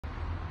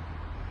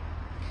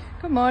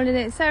Good morning,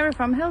 it's Sarah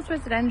from Hills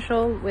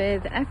Residential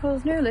with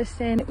Eccles' new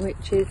listing,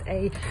 which is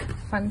a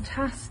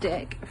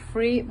fantastic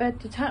 3-bed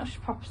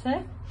detached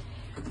property.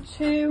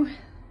 2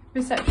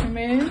 reception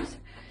rooms,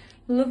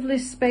 lovely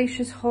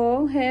spacious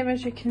hall here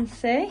as you can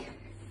see.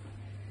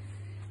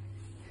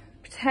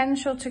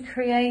 Potential to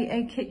create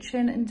a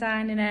kitchen and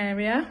dining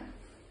area.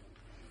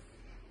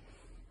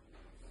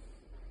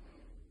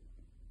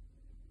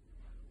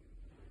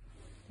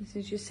 This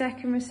is your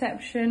second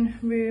reception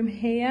room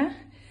here,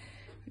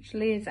 which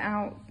leads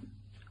out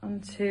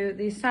onto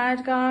the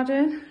side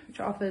garden, which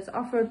offers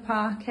off-road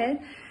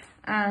parking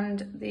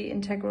and the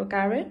integral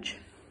garage.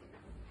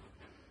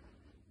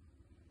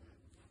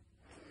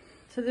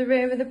 To the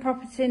rear of the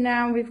property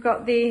now, we've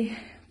got the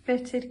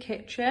fitted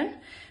kitchen,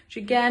 which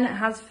again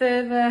has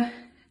further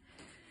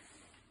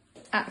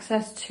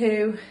access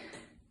to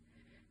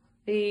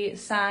the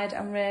side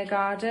and rear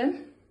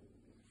garden.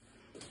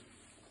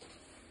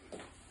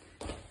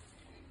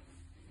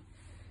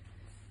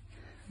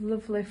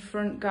 Lovely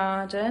front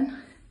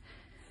garden.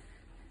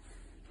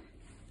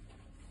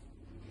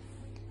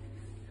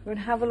 We're going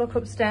to have a look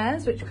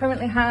upstairs, which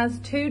currently has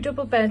 2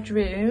 double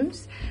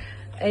bedrooms,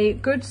 a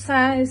good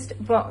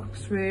sized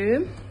box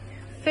room,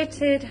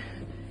 fitted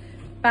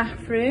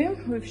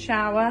bathroom with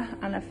shower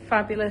and a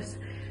fabulous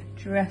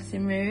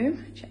dressing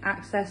room, which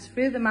access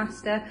through the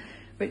master,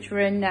 which we're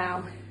in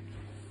now.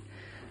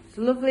 It's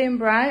lovely and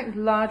bright with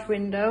large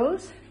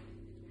windows.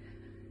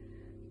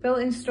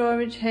 Built-in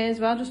storage here as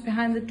well, just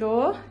behind the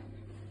door.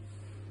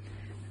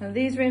 Now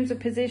these rooms are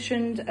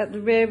positioned at the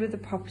rear of the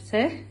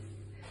property.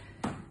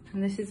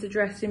 And this is the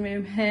dressing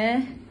room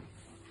here.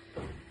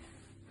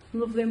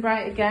 Lovely and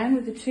bright again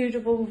with the 2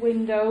 double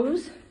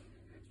windows.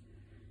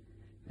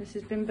 This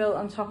has been built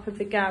on top of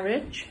the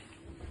garage.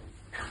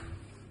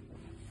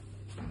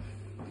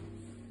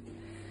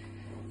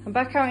 And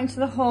back out into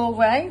the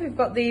hallway, we've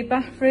got the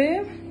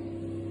bathroom.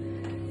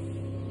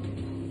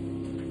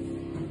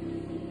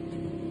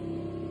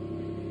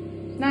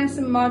 Nice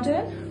and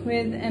modern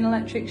with an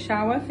electric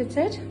shower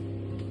fitted.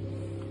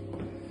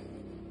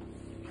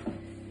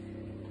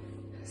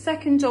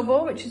 Second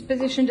double, which is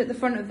positioned at the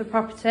front of the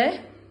property.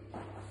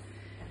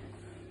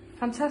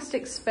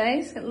 Fantastic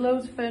space, got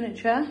loads of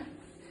furniture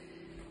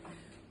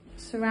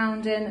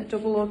surrounding a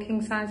double or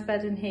king size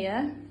bed in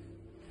here.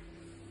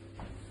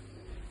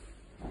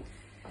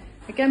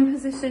 Again,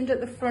 positioned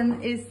at the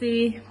front is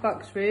the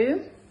box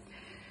room.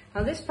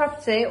 Now this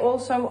property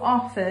also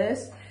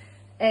offers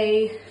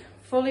a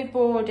fully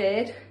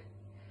boarded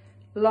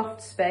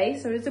loft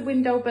space. There is a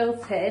window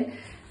built in,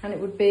 and it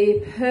would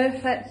be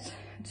perfect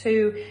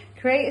to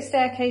create a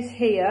staircase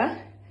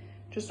here,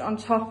 just on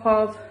top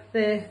of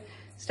the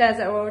stairs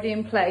that are already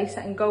in place,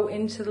 and go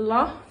into the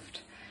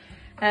loft.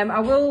 I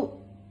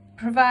will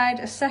provide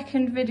a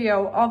second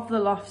video of the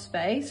loft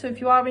space, so if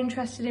you are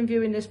interested in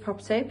viewing this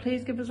property,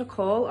 please give us a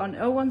call on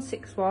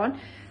 0161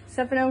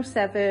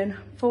 707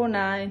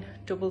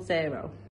 4900.